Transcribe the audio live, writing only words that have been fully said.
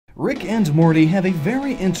Rick and Morty have a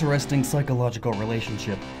very interesting psychological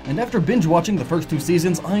relationship, and after binge-watching the first 2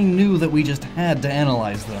 seasons, I knew that we just had to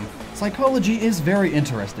analyze them. Psychology is very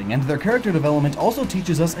interesting, and their character development also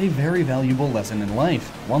teaches us a very valuable lesson in life,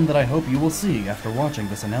 one that I hope you will see after watching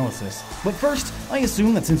this analysis. But first, I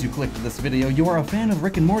assume that since you clicked this video, you are a fan of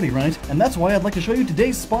Rick and Morty, right? And that's why I'd like to show you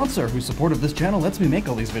today's sponsor, whose support of this channel lets me make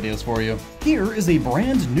all these videos for you. Here is a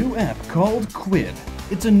brand new app called Quid.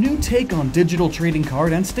 It's a new take on digital trading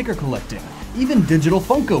card and sticker collecting, even digital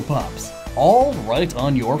Funko Pops, all right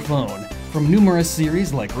on your phone. From numerous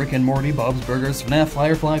series like Rick and Morty, Bob's Burgers, FNAF,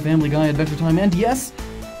 Firefly, Family Guy, Adventure Time, and yes,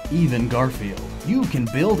 even Garfield. You can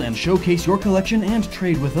build and showcase your collection and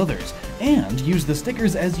trade with others, and use the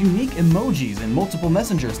stickers as unique emojis in multiple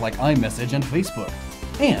messengers like iMessage and Facebook.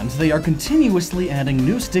 And they are continuously adding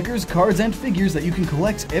new stickers, cards, and figures that you can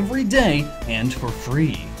collect every day and for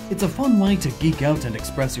free. It's a fun way to geek out and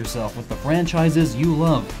express yourself with the franchises you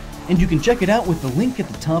love, and you can check it out with the link at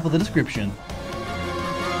the top of the description.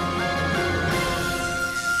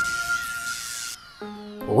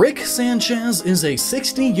 Rick Sanchez is a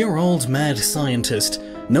 60-year-old mad scientist,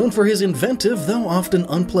 known for his inventive, though often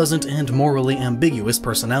unpleasant and morally ambiguous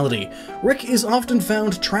personality. Rick is often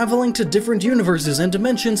found traveling to different universes and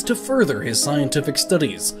dimensions to further his scientific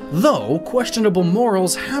studies, though questionable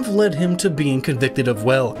morals have led him to being convicted of,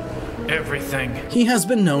 well, everything. He has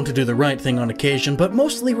been known to do the right thing on occasion, but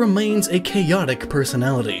mostly remains a chaotic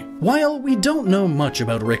personality. While we don't know much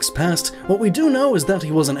about Rick's past, what we do know is that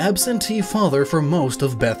he was an absentee father for most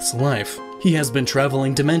of Beth's life. He has been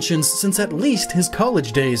traveling dimensions since at least his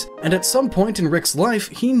college days, and at some point in Rick's life,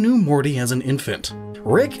 he knew Morty as an infant.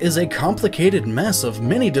 Rick is a complicated mess of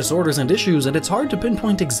many disorders and issues, and it's hard to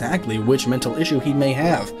pinpoint exactly which mental issue he may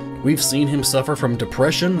have. We've seen him suffer from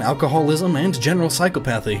depression, alcoholism, and general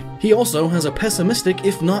psychopathy. He also has a pessimistic,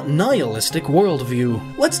 if not nihilistic,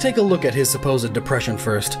 worldview. Let's take a look at his supposed depression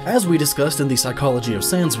first. As we discussed in the Psychology of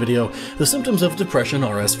Sans video, the symptoms of depression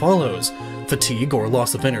are as follows: fatigue or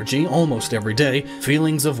loss of energy almost every day,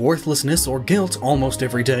 feelings of worthlessness or guilt almost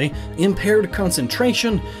every day, impaired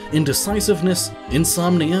concentration, indecisiveness,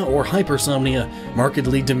 insomnia or hypersomnia,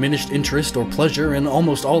 markedly diminished interest or pleasure in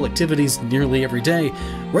almost all activities nearly every day,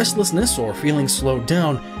 restlessness or feeling slowed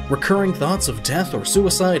down, recurring thoughts of death or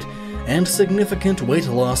suicide, and significant weight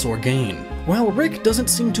loss or gain. While Rick doesn't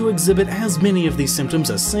seem to exhibit as many of these symptoms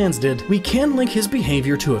as Sans did, we can link his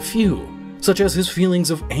behavior to a few, such as his feelings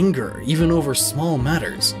of anger, even over small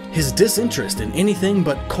matters, his disinterest in anything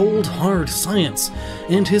but cold, hard science,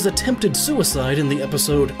 and his attempted suicide in the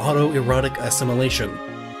episode Autoerotic Assimilation.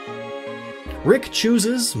 Rick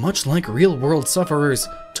chooses, much like real-world sufferers,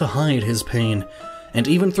 to hide his pain, and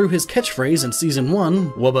even through his catchphrase in Season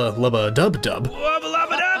 1, Wubba Lubba Dub Dub, Wubba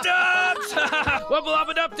Lubba Dub Dub! Wubba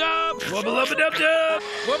Lubba Dub Dub! Wubba Lubba Dub Dub!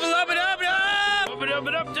 Wubba Lubba Dub Dub! Wubba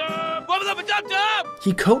Lubba Dub Dub! Wubba Lubba Dub Dub!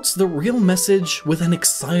 He coats the real message with an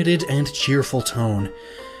excited and cheerful tone.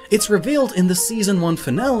 It's revealed in the Season 1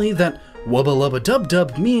 finale that Wubba Lubba Dub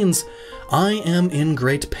Dub means, "I am in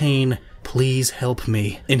great pain, please help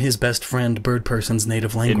me," in his best friend Bird Person's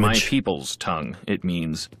native language. In my people's tongue, it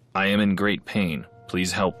means, "I am in great pain.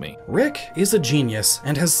 Please help me." Rick is a genius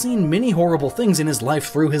and has seen many horrible things in his life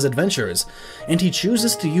through his adventures, and he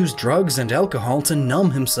chooses to use drugs and alcohol to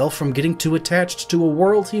numb himself from getting too attached to a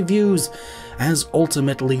world he views as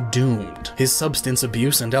ultimately doomed. His substance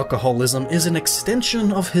abuse and alcoholism is an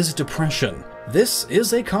extension of his depression. This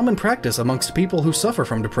is a common practice amongst people who suffer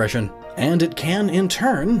from depression, and it can, in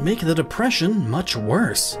turn, make the depression much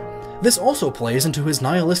worse. This also plays into his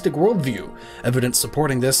nihilistic worldview. Evidence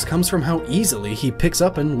supporting this comes from how easily he picks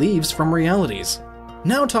up and leaves from realities.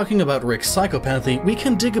 Now talking about Rick's psychopathy, we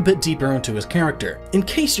can dig a bit deeper into his character. In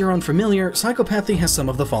case you're unfamiliar, psychopathy has some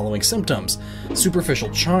of the following symptoms: superficial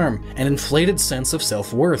charm, an inflated sense of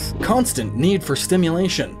self-worth, constant need for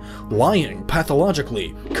stimulation, lying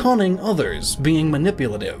pathologically, conning others, being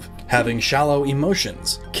manipulative, having shallow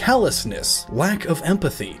emotions, callousness, lack of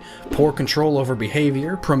empathy, poor control over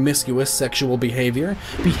behavior, promiscuous sexual behavior,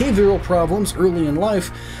 behavioral problems early in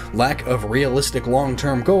life, lack of realistic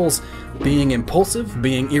long-term goals, being impulsive,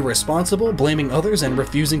 being irresponsible, blaming others and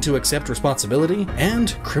refusing to accept responsibility,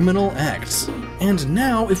 and criminal acts. And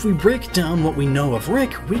now, if we break down what we know of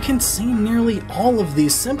Rick, we can see nearly all of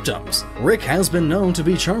these symptoms. Rick has been known to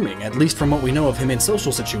be charming, at least from what we know of him in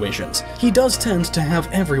social situations. He does tend to have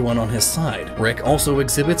everyone on his side. Rick also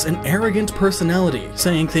exhibits an arrogant personality,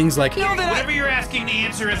 saying things like, "Whatever you're asking, the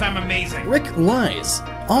answer is I'm amazing." Rick lies,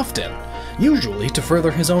 often, usually to further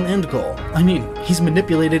his own end goal. I mean, he's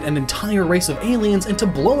manipulated an entire race of aliens into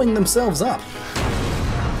blowing themselves up.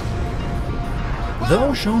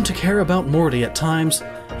 Though shown to care about Morty at times,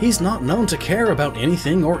 he's not known to care about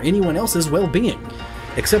anything or anyone else's well-being,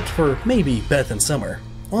 except for maybe Beth and Summer.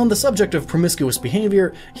 On the subject of promiscuous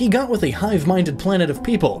behavior, he got with a hive-minded planet of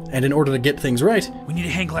people, and in order to get things right, We need a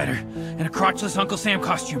hang glider and a crotchless Uncle Sam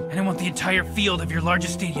costume, and I want the entire field of your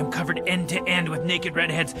largest stadium covered end to end with naked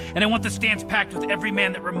redheads, and I want the stands packed with every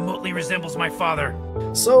man that remotely resembles my father.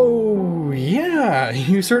 so yeah,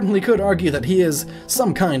 you certainly could argue that he is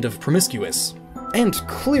some kind of promiscuous. And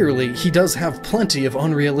clearly, he does have plenty of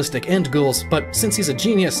unrealistic end goals, but since he's a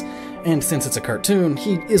genius, and since it's a cartoon,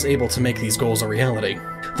 he is able to make these goals a reality.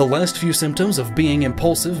 The last few symptoms of being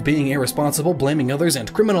impulsive, being irresponsible, blaming others,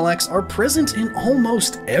 and criminal acts are present in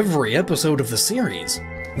almost every episode of the series.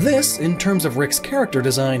 This, in terms of Rick's character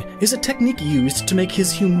design, is a technique used to make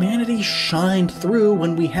his humanity shine through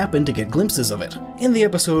when we happen to get glimpses of it. In the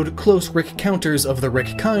episode Close Rick Counters of the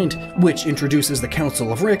Rick Kind, which introduces the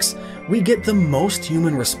Council of Ricks, we get the most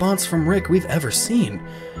human response from Rick we've ever seen.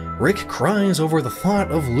 Rick cries over the thought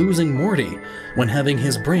of losing Morty when having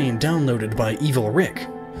his brain downloaded by Evil Rick.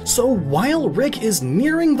 So while Rick is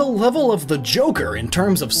nearing the level of the Joker in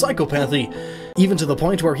terms of psychopathy, even to the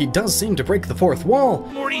point where he does seem to break the fourth wall,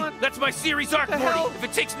 Morty, that's my series arc, Morty. If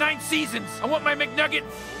it takes 9 seasons, I want my McNugget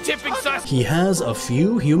tipping sauce. he has a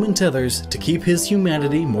few human tethers to keep his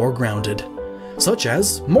humanity more grounded, such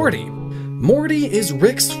as Morty. Morty is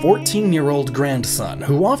Rick's 14-year-old grandson,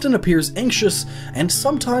 who often appears anxious and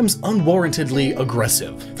sometimes unwarrantedly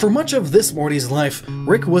aggressive. For much of this Morty's life,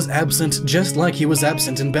 Rick was absent just like he was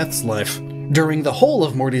absent in Beth's life. During the whole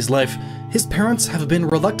of Morty's life, his parents have been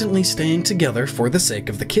reluctantly staying together for the sake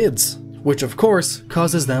of the kids, which of course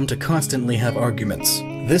causes them to constantly have arguments.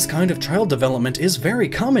 This kind of child development is very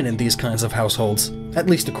common in these kinds of households, at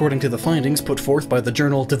least according to the findings put forth by the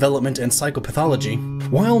journal Development and Psychopathology.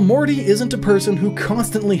 While Morty isn't a person who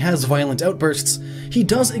constantly has violent outbursts, he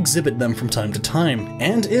does exhibit them from time to time,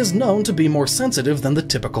 and is known to be more sensitive than the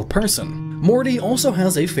typical person. Morty also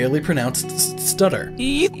has a fairly pronounced stutter.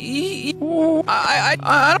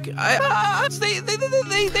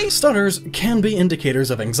 Stutters can be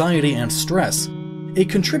indicators of anxiety and stress. A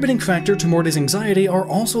contributing factor to Morty's anxiety are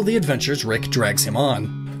also the adventures Rick drags him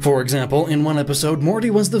on. For example, in one episode, Morty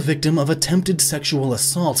was the victim of attempted sexual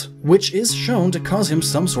assault, which is shown to cause him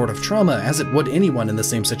some sort of trauma, as it would anyone in the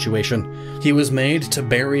same situation. He was made to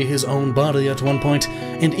bury his own body at one point,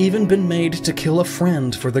 and even been made to kill a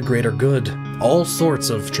friend for the greater good. All sorts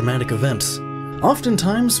of traumatic events.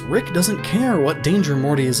 Oftentimes, Rick doesn't care what danger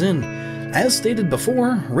Morty is in. As stated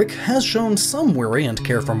before, Rick has shown some worry and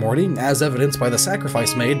care for Morty, as evidenced by the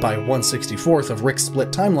sacrifice made by 1/64th of Rick's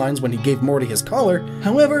split timelines when he gave Morty his collar.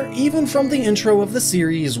 However, even from the intro of the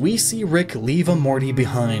series, we see Rick leave a Morty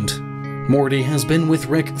behind. Morty has been with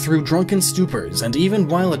Rick through drunken stupors, and even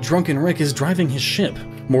while a drunken Rick is driving his ship,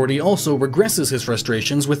 Morty also regresses his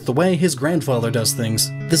frustrations with the way his grandfather does things.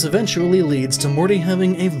 This eventually leads to Morty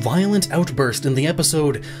having a violent outburst in the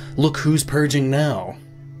episode Look Who's Purging Now,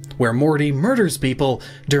 where Morty murders people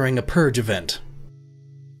during a purge event.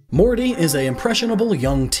 Morty is an impressionable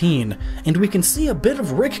young teen, and we can see a bit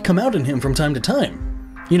of Rick come out in him from time to time.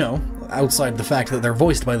 You know, outside the fact that they're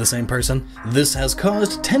voiced by the same person. This has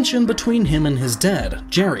caused tension between him and his dad,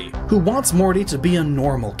 Jerry, who wants Morty to be a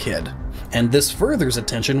normal kid. And this furthers a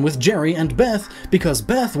tension with Jerry and Beth because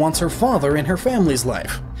Beth wants her father in her family's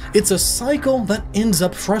life. It's a cycle that ends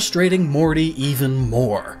up frustrating Morty even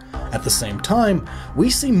more. At the same time, we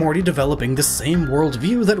see Morty developing the same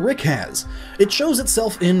worldview that Rick has. It shows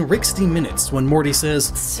itself in Ricksty Minutes when Morty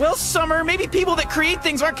says, Well, Summer, maybe people that create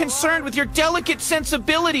things aren't concerned with your delicate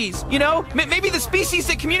sensibilities, you know? Maybe the species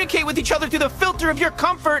that communicate with each other through the filter of your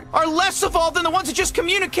comfort are less evolved than the ones that just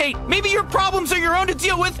communicate. Maybe your problems are your own to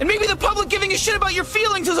deal with, and maybe the public giving a shit about your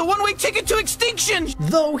feelings is a one-way ticket to extinction!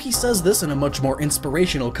 Though he says this in a much more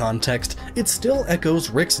inspirational context, it still echoes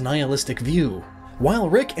Rick's nihilistic view. While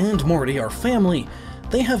Rick and Morty are family,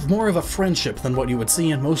 they have more of a friendship than what you would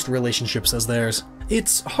see in most relationships as theirs.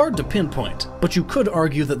 It's hard to pinpoint, but you could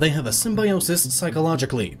argue that they have a symbiosis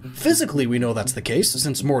psychologically. Physically, we know that's the case,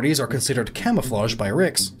 since Mortys are considered camouflage by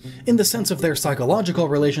Ricks. In the sense of their psychological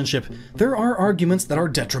relationship, there are arguments that are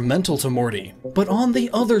detrimental to Morty. But on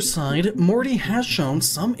the other side, Morty has shown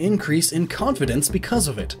some increase in confidence because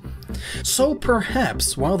of it. So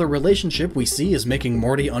perhaps, while the relationship we see is making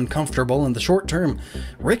Morty uncomfortable in the short term,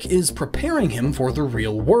 Rick is preparing him for the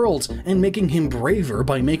real world, and making him braver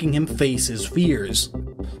by making him face his fears.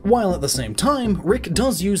 While at the same time, Rick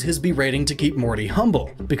does use his berating to keep Morty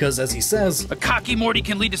humble, because as he says, A cocky Morty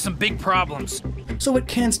can lead to some big problems. so it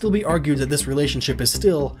can still be argued that this relationship is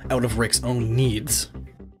still out of Rick's own needs.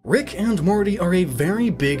 Rick and Morty are a very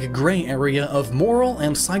big gray area of moral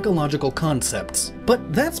and psychological concepts,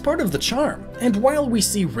 but that's part of the charm. And while we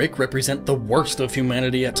see Rick represent the worst of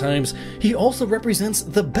humanity at times, he also represents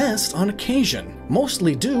the best on occasion,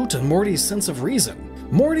 mostly due to Morty's sense of reason.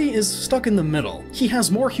 Morty is stuck in the middle. He has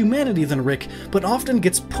more humanity than Rick, but often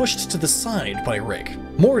gets pushed to the side by Rick.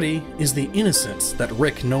 Morty is the innocence that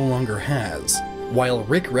Rick no longer has, while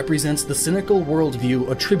Rick represents the cynical worldview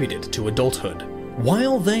attributed to adulthood.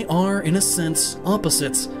 While they are, in a sense,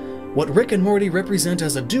 opposites, what Rick and Morty represent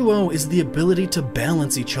as a duo is the ability to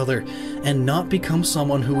balance each other and not become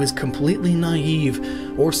someone who is completely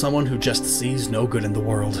naive or someone who just sees no good in the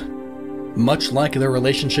world. Much like the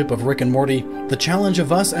relationship of Rick and Morty, the challenge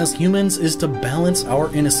of us as humans is to balance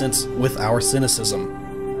our innocence with our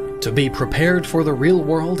cynicism. To be prepared for the real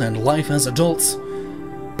world and life as adults,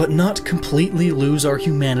 but not completely lose our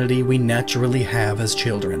humanity we naturally have as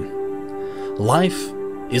children. Life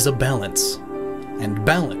is a balance, and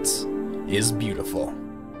balance is beautiful.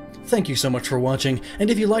 Thank you so much for watching,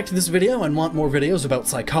 and if you liked this video and want more videos about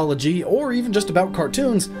psychology or even just about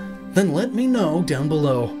cartoons, then let me know down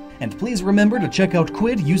below. And please remember to check out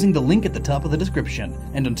Quid using the link at the top of the description.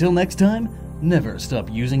 And until next time, never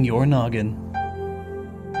stop using your noggin.